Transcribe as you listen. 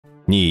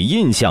你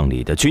印象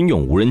里的军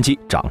用无人机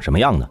长什么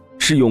样呢？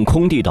是用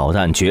空地导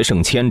弹决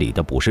胜千里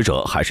的捕食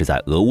者，还是在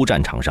俄乌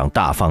战场上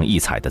大放异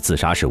彩的自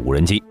杀式无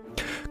人机？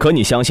可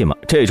你相信吗？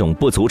这种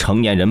不足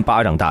成年人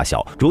巴掌大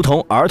小，如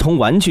同儿童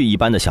玩具一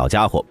般的小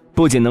家伙，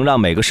不仅能让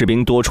每个士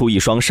兵多出一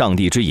双上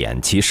帝之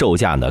眼，其售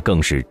价呢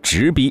更是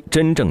直逼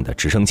真正的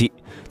直升机。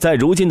在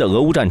如今的俄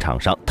乌战场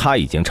上，它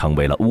已经成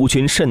为了乌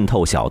军渗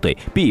透小队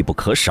必不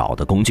可少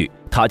的工具。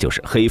它就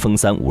是黑蜂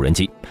3无人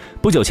机。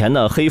不久前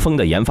呢，黑蜂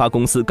的研发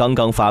公司刚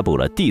刚发布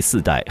了第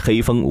4代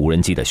黑蜂无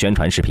人机的宣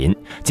传视频。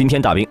今天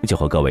大兵就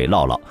和各位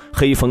唠唠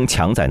黑蜂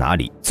强在哪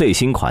里，最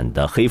新款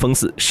的黑蜂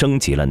4升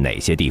级了哪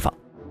些地方。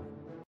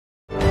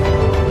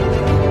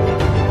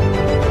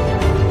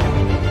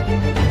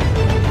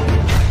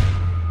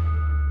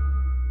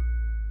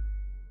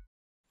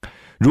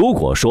如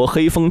果说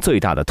黑蜂最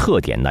大的特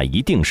点呢，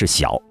一定是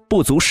小，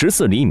不足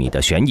14厘米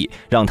的旋翼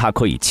让它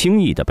可以轻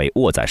易的被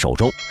握在手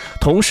中，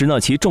同时呢，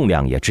其重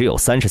量也只有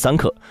33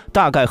克，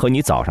大概和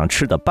你早上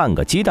吃的半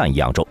个鸡蛋一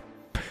样重。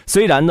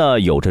虽然呢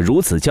有着如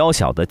此娇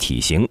小的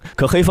体型，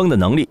可黑蜂的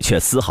能力却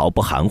丝毫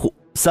不含糊。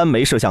3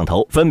枚摄像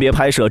头分别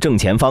拍摄正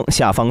前方、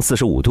下方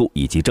45度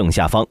以及正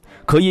下方，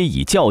可以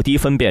以较低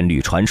分辨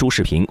率传输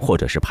视频，或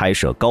者是拍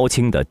摄高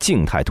清的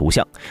静态图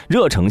像。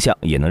热成像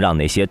也能让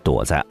那些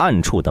躲在暗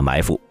处的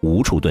埋伏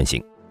无处遁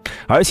形。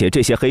而且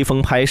这些黑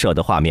蜂拍摄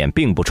的画面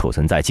并不储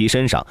存在机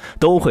身上，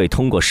都会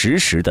通过实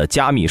时的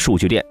加密数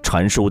据链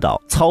传输到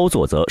操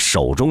作者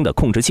手中的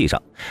控制器上。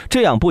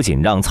这样不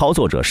仅让操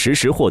作者实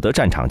时获得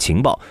战场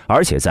情报，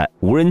而且在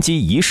无人机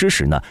遗失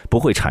时呢，不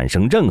会产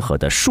生任何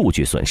的数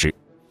据损失。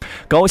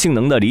高性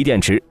能的锂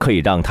电池可以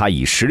让它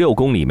以16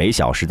公里每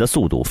小时的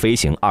速度飞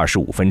行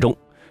25分钟，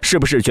是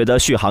不是觉得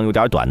续航有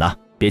点短呢？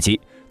别急，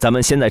咱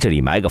们先在这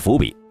里埋个伏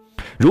笔。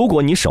如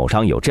果你手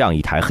上有这样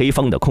一台黑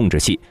蜂的控制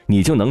器，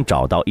你就能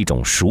找到一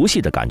种熟悉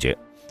的感觉，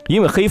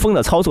因为黑蜂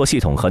的操作系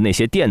统和那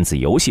些电子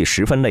游戏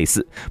十分类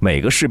似，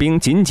每个士兵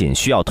仅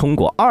需要通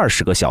过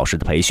20个小时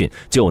的培训，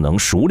就能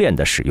熟练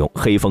地使用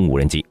黑蜂无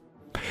人机。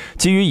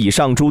基于以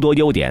上诸多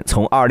优点，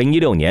从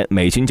2016年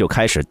美军就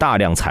开始大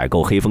量采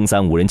购黑蜂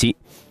3无人机。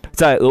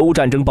在俄乌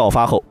战争爆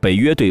发后，北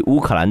约对乌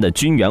克兰的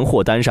军援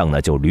货单上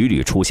呢，就屡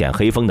屡出现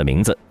黑蜂的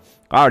名字。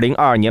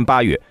2022年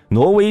8月，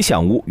挪威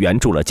向乌援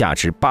助了价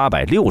值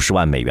860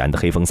万美元的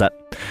黑蜂3。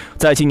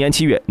在今年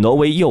7月，挪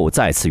威又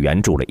再次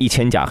援助了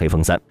1000架黑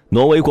蜂3。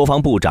挪威国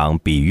防部长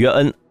比约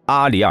恩·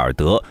阿里尔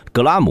德·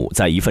格拉姆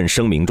在一份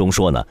声明中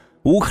说呢，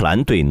乌克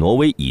兰对挪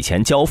威以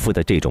前交付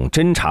的这种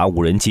侦察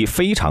无人机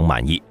非常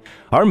满意，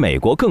而美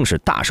国更是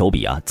大手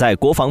笔啊，在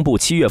国防部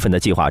7月份的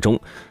计划中，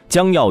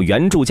将要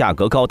援助价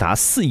格高达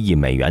4亿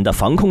美元的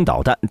防空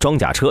导弹、装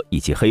甲车以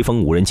及黑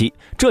蜂无人机，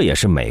这也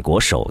是美国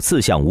首次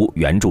向乌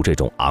援助这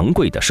种昂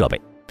贵的设备。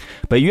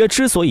北约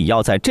之所以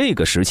要在这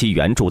个时期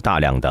援助大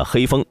量的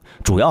黑蜂，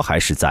主要还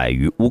是在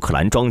于乌克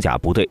兰装甲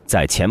部队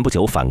在前不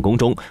久反攻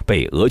中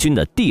被俄军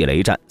的地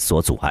雷战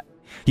所阻碍。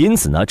因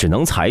此呢，只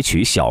能采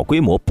取小规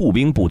模步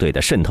兵部队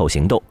的渗透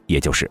行动，也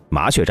就是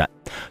麻雀战。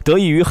得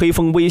益于黑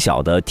蜂微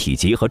小的体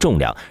积和重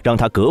量，让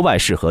它格外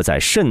适合在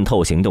渗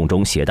透行动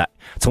中携带，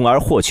从而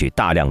获取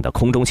大量的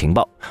空中情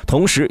报，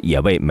同时也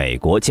为美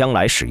国将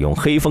来使用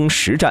黑蜂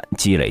实战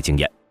积累经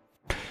验。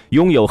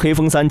拥有黑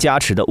蜂3加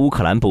持的乌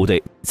克兰部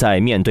队，在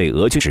面对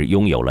俄军时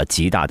拥有了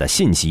极大的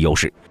信息优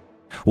势。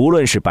无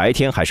论是白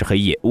天还是黑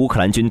夜，乌克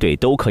兰军队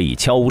都可以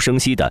悄无声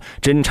息地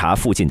侦察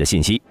附近的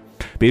信息。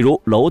比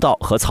如楼道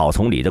和草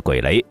丛里的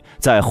鬼雷，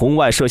在红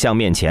外摄像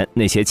面前，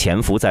那些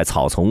潜伏在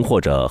草丛或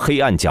者黑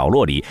暗角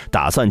落里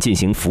打算进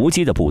行伏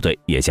击的部队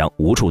也将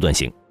无处遁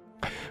形。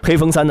黑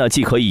蜂3呢，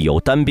既可以有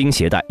单兵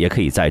携带，也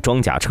可以在装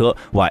甲车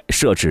外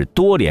设置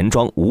多连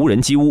装无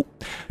人机屋。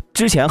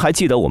之前还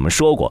记得我们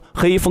说过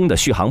黑蜂的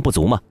续航不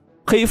足吗？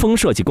黑蜂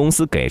设计公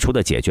司给出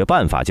的解决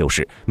办法就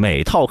是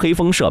每套黑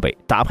蜂设备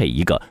搭配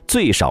一个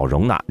最少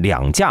容纳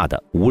2架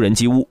的无人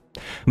机屋，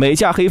每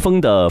架黑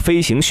蜂的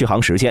飞行续航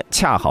时间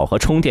恰好和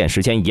充电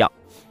时间一样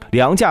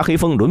，2架黑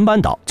蜂轮班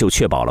倒就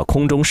确保了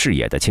空中视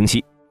野的清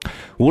晰。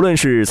无论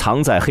是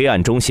藏在黑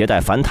暗中携带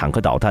反坦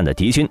克导弹的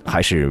敌军，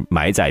还是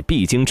埋在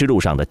必经之路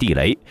上的地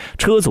雷，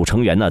车组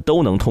成员呢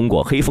都能通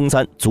过黑蜂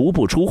3足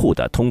不出户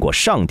的通过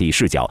上帝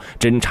视角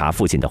侦察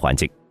附近的环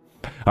境。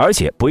而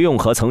且不用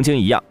和曾经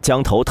一样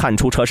将头探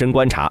出车身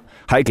观察，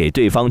还给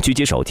对方狙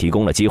击手提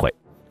供了机会。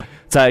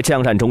在这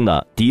样战中呢，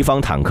敌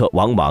方坦克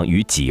往往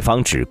与己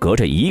方只隔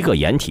着一个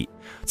掩体，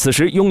此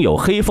时拥有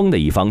黑蜂的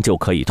一方就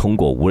可以通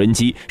过无人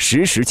机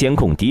实时监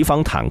控敌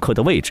方坦克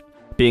的位置，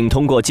并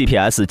通过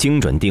GPS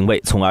精准定位，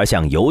从而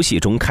像游戏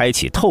中开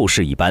启透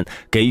视一般，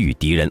给予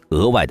敌人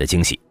额外的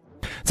惊喜。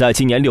在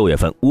今年6月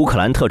份，乌克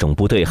兰特种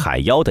部队海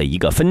妖的一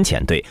个分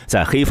遣队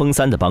在黑蜂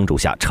3的帮助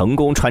下，成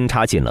功穿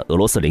插进了俄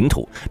罗斯领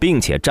土，并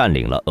且占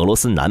领了俄罗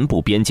斯南部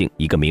边境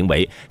一个名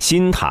为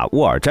新塔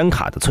沃尔詹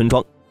卡的村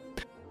庄。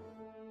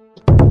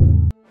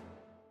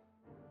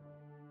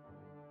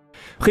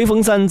黑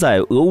蜂3在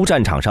俄乌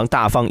战场上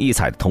大放异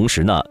彩的同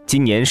时呢，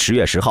今年10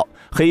月10号，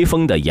黑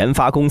蜂的研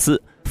发公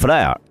司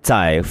FLIR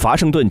在华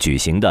盛顿举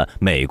行的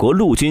美国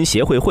陆军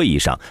协会会议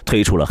上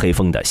推出了黑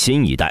蜂的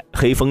新一代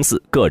黑蜂4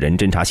个人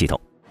侦察系统。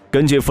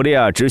根据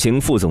FLIR执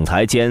行副总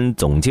裁兼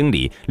总经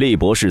理厉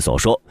博士所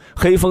说，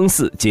黑蜂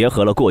4结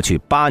合了过去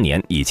8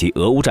年以及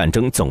俄乌战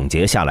争总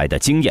结下来的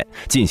经验，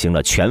进行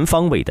了全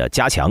方位的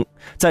加强。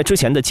在之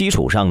前的基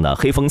础上呢，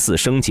黑蜂4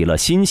升级了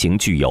新型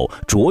具有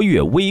卓越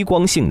微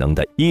光性能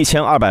的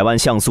1200万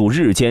像素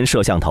日间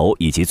摄像头，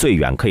以及最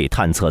远可以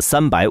探测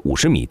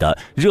350米的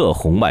热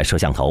红外摄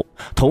像头。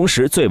同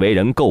时，最为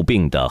人诟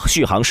病的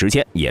续航时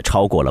间也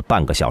超过了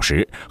半个小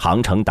时，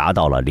航程达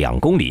到了2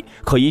公里，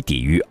可以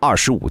抵御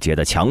25节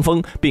的强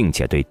风，并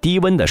且对低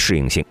温的适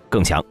应性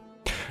更强。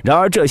然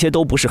而，这些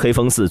都不是黑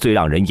蜂4最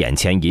让人眼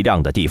前一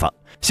亮的地方。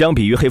相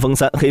比于黑蜂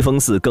3，黑蜂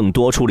4更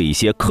多出了一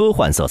些科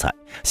幻色彩。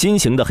新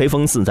型的黑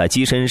蜂4在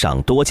机身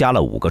上多加了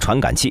5个传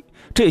感器，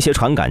这些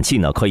传感器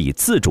呢可以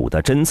自主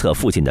地侦测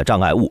附近的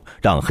障碍物，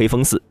让黑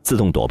蜂4自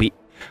动躲避。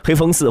黑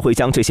蜂4会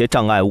将这些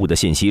障碍物的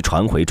信息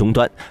传回终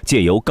端，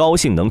借由高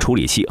性能处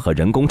理器和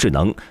人工智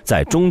能，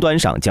在终端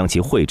上将其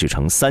绘制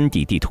成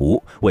3D 地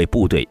图，为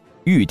部队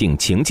预定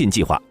情境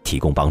计划提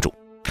供帮助。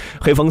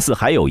黑蜂4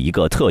还有一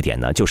个特点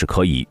呢，就是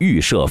可以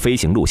预设飞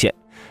行路线。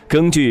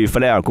根据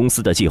FLIR 公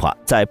司的计划，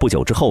在不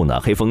久之后呢，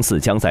黑蜂4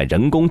将在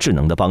人工智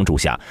能的帮助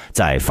下，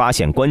在发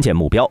现关键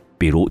目标，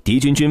比如敌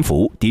军军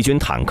服、敌军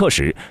坦克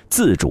时，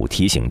自主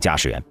提醒驾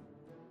驶员。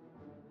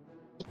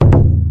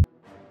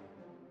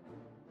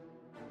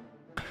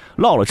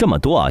唠了这么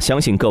多啊，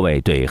相信各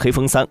位对黑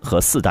蜂3和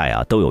4代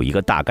啊都有一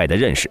个大概的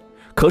认识。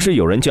可是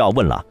有人就要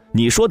问了，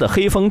你说的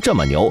黑蜂这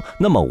么牛，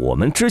那么我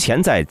们之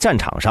前在战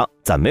场上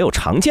咋没有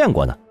常见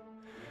过呢？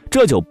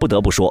这就不得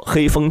不说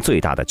黑蜂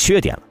最大的缺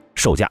点了，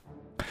售价。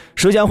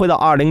时间回到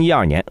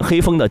2012年，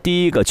黑蜂的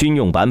第一个军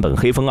用版本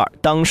黑蜂2，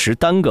当时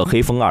单个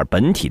黑蜂2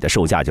本体的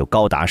售价就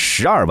高达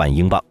12万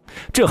英镑，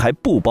这还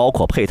不包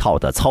括配套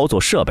的操作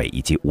设备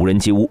以及无人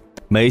机屋。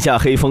每架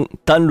黑蜂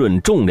单论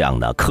重量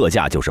呢，客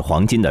价就是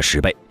黄金的10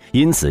倍，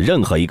因此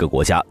任何一个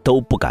国家都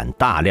不敢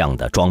大量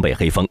的装备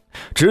黑蜂。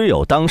只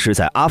有当时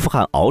在阿富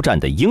汗鏖战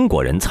的英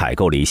国人采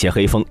购了一些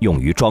黑蜂，用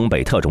于装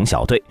备特种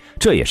小队，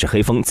这也是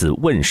黑蜂自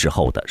问世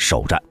后的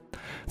首战。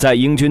在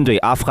英军对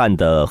阿富汗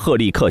的赫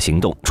利克行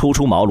动，初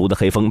出茅庐的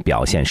黑蜂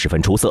表现十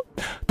分出色。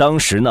当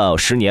时呢，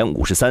时年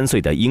53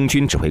岁的英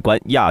军指挥官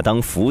亚当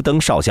·福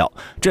登少校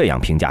这样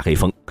评价黑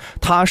蜂：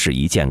它是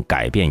一件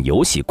改变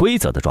游戏规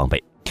则的装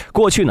备。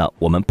过去呢，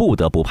我们不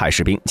得不派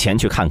士兵前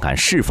去看看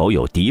是否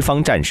有敌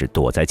方战士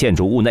躲在建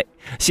筑物内。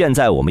现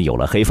在我们有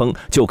了黑蜂，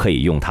就可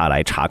以用它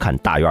来查看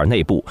大院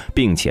内部，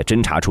并且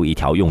侦查出一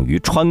条用于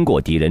穿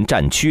过敌人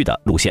战区的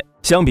路线。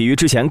相比于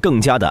之前更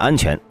加的安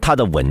全，它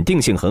的稳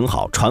定性很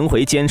好，传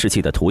回监视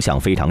器的图像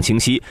非常清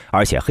晰，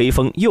而且黑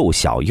蜂又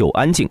小又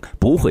安静，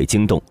不会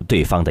惊动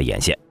对方的眼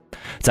线。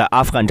在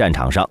阿富汗战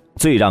场上，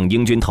最让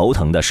英军头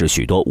疼的是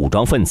许多武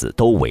装分子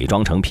都伪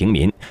装成平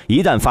民，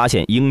一旦发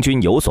现英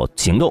军有所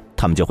行动，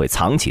他们就会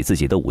藏起自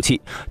己的武器，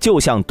就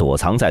像躲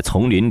藏在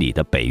丛林里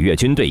的北越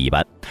军队一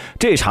般，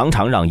这常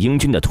常让英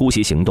军的突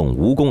袭行动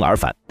无功而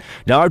返。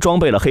然而装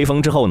备了黑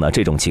蜂之后呢，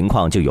这种情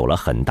况就有了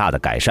很大的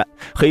改善。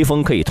黑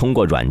蜂可以通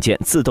过软件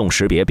自动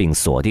识别并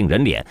锁定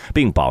人脸，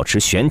并保持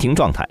悬停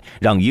状态，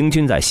让英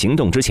军在行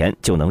动之前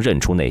就能认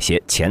出那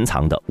些潜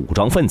藏的武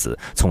装分子，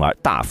从而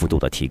大幅度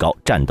的提高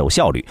战斗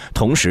效率，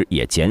同时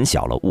也减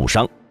小了误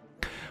伤。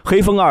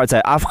黑蜂2在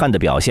阿富汗的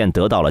表现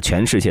得到了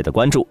全世界的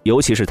关注，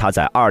尤其是它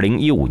在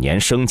2015年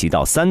升级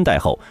到3代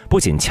后，不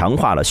仅强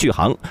化了续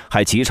航，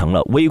还集成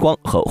了微光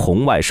和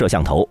红外摄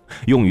像头，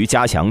用于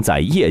加强在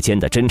夜间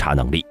的侦察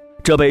能力。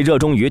这被热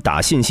衷于打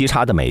信息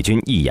差的美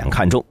军一眼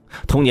看中。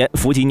同年，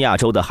弗吉尼亚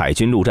州的海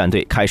军陆战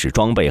队开始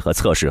装备和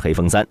测试黑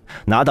蜂3，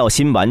拿到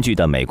新玩具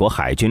的美国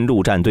海军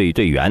陆战队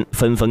队员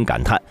纷纷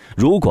感叹，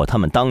如果他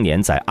们当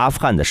年在阿富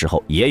汗的时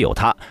候也有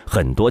它，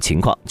很多情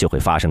况就会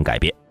发生改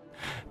变。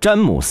詹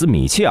姆斯·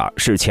米切尔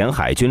是前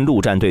海军陆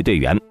战队队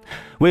员，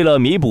为了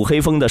弥补黑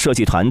蜂的设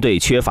计团队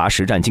缺乏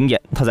实战经验，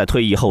他在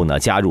退役后呢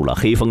加入了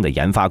黑蜂的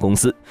研发公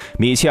司。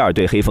米切尔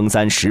对黑蜂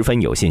3十分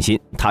有信心，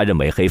他认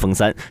为黑蜂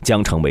3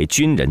将成为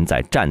军人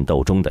在战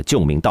斗中的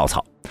救命稻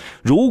草。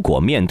如果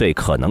面对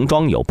可能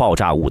装有爆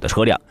炸物的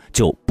车辆，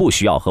就不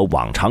需要和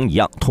往常一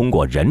样通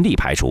过人力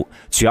排除，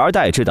取而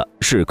代之的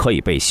是可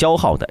以被消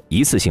耗的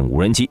一次性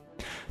无人机。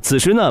此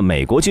时呢，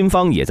美国军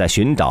方也在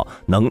寻找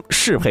能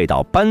适配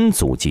到班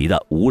组级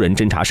的无人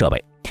侦察设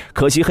备。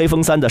可惜黑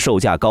蜂3的售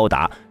价高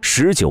达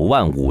19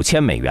万5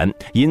千美元，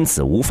因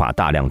此无法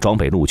大量装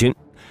备陆军，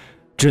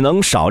只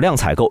能少量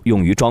采购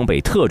用于装备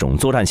特种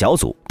作战小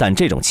组。但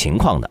这种情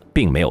况呢，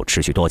并没有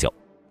持续多久。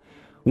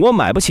我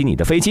买不起你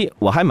的飞机，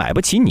我还买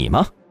不起你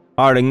吗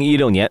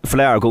？2016年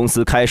FLIR 公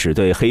司开始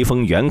对黑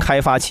蜂原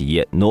开发企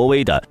业挪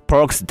威的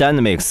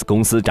Prox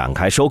公司展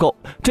开收购。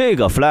这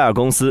个 FLIR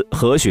公司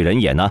何许人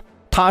也呢？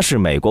它是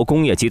美国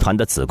工业集团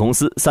的子公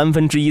司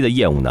，1/3的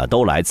业务呢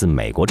都来自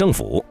美国政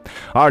府。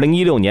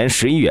2016年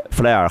11月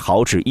 ，FLIR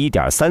豪掷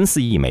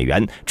1.34亿美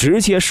元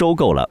直接收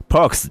购了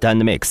Prox。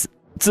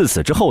自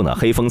此之后呢，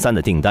黑蜂3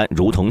的订单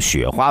如同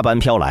雪花般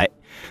飘来。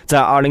在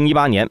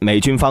2018年，美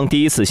军方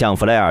第一次向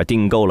FLIR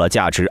订购了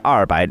价值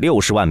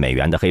260万美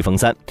元的黑蜂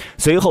3，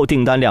随后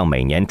订单量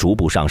每年逐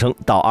步上升，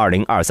到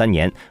2023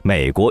年，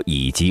美国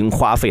已经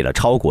花费了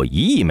超过1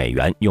亿美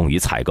元用于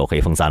采购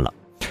黑蜂3了。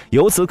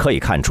由此可以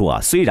看出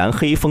虽然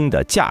黑蜂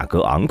的价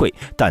格昂贵，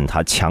但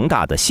它强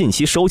大的信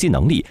息收集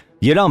能力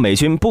也让美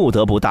军不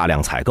得不大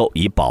量采购，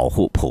以保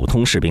护普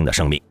通士兵的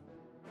生命。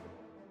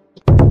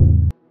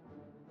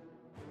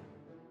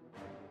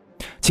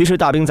其实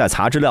大兵在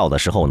查资料的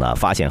时候呢，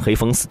发现黑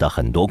蜂4的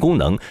很多功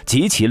能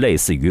极其类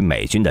似于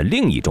美军的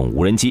另一种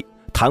无人机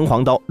弹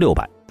簧刀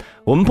600。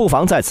我们不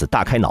妨在此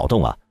大开脑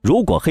洞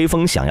如果黑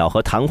蜂想要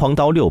和弹簧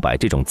刀600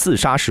这种自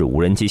杀式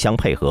无人机相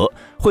配合，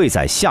会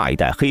在下一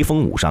代黑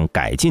蜂5上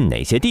改进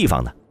哪些地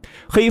方呢？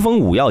黑蜂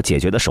5要解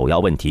决的首要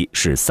问题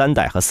是3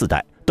代和4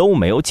代都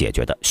没有解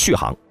决的续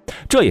航，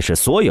这也是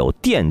所有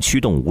电驱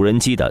动无人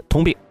机的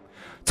通病。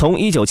从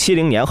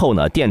1970年后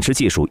呢，电池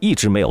技术一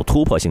直没有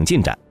突破性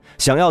进展，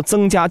想要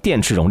增加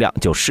电池容量，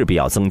就势必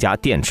要增加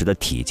电池的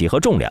体积和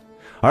重量。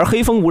而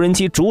黑蜂无人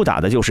机主打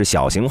的就是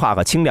小型化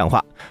和轻量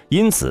化，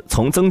因此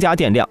从增加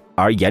电量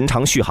而延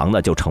长续航呢，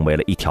就成为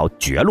了一条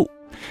绝路。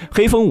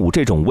黑蜂5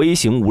这种微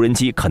型无人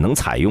机可能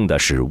采用的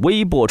是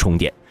微波充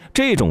电，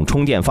这种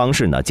充电方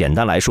式呢，简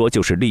单来说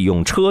就是利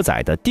用车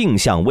载的定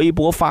向微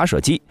波发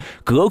射机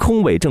隔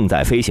空为正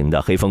在飞行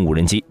的黑蜂无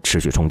人机持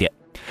续充电。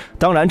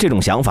当然，这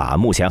种想法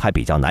目前还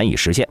比较难以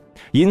实现，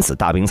因此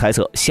大兵猜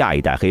测下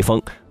一代黑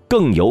蜂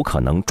更有可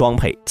能装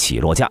配起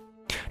落架，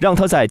让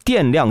它在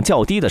电量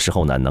较低的时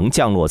候呢，能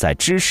降落在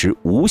支持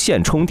无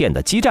线充电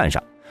的基站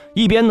上，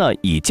一边呢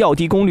以较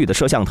低功率的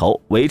摄像头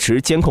维持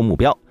监控目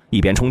标，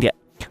一边充电，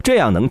这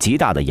样能极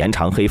大的延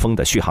长黑蜂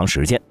的续航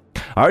时间。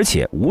而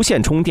且无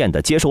线充电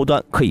的接收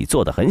端可以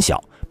做得很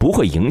小，不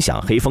会影响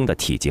黑蜂的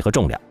体积和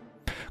重量。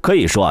可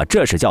以说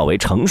这是较为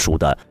成熟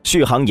的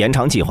续航延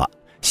长计划。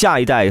下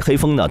一代黑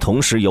蜂呢，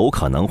同时有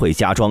可能会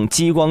加装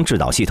激光制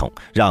导系统，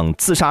让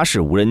自杀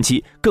式无人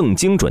机更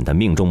精准地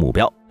命中目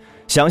标。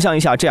想象一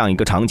下这样一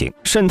个场景：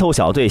渗透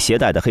小队携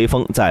带的黑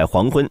蜂在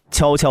黄昏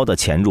悄悄地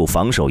潜入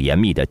防守严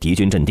密的敌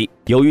军阵地。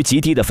由于极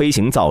低的飞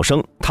行噪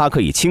声，它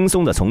可以轻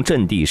松地从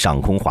阵地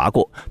上空划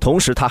过，同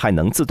时它还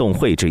能自动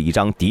绘制一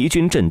张敌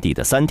军阵地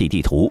的3D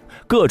地图，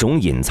各种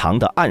隐藏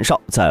的暗哨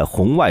在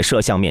红外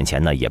摄像面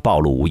前呢也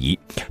暴露无遗，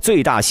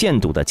最大限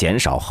度地减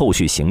少后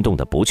续行动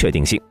的不确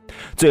定性。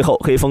最后，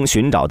黑蜂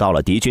寻找到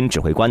了敌军指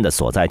挥官的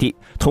所在地，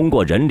通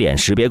过人脸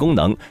识别功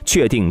能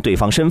确定对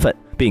方身份，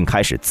并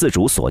开始自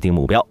主锁定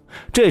目标。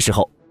这时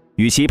候，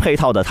与其配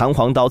套的弹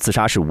簧刀自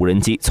杀式无人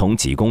机从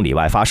几公里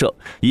外发射，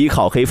依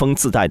靠黑蜂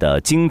自带的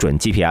精准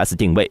GPS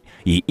定位，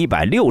以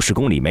160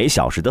公里每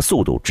小时的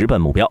速度直奔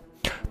目标。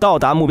到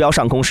达目标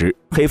上空时，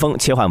黑蜂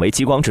切换为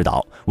激光制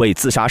导，为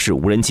自杀式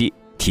无人机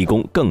提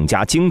供更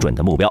加精准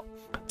的目标，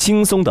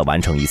轻松地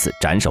完成一次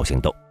斩首行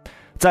动。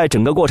在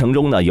整个过程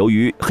中呢，由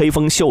于黑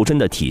蜂袖珍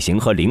的体型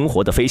和灵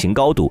活的飞行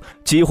高度，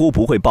几乎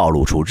不会暴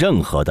露出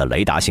任何的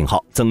雷达信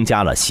号，增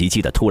加了袭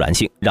击的突然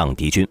性，让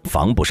敌军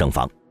防不胜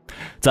防。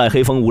在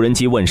黑蜂无人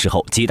机问世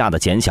后，极大地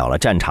减小了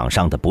战场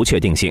上的不确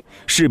定性，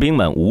士兵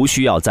们无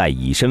需要再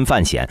以身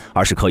犯险，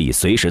而是可以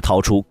随时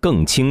掏出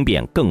更轻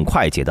便、更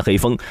快捷的黑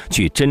蜂，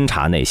去侦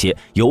察那些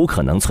有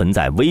可能存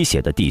在威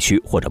胁的地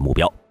区或者目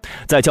标。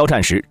在交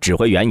战时，指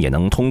挥员也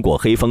能通过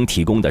黑蜂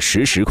提供的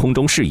实时空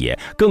中视野，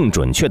更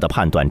准确地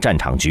判断战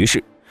场局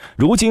势。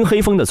如今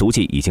黑蜂的足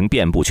迹已经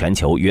遍布全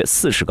球约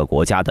40个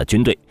国家的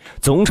军队，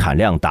总产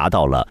量达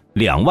到了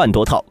2万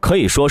多套，可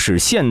以说是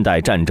现代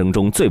战争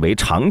中最为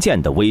常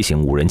见的微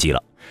型无人机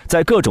了。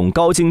在各种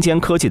高精尖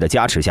科技的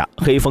加持下，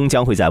黑蜂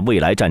将会在未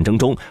来战争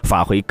中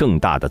发挥更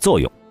大的作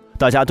用。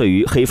大家对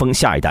于黑蜂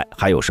下一代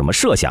还有什么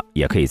设想，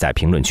也可以在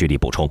评论区里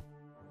补充。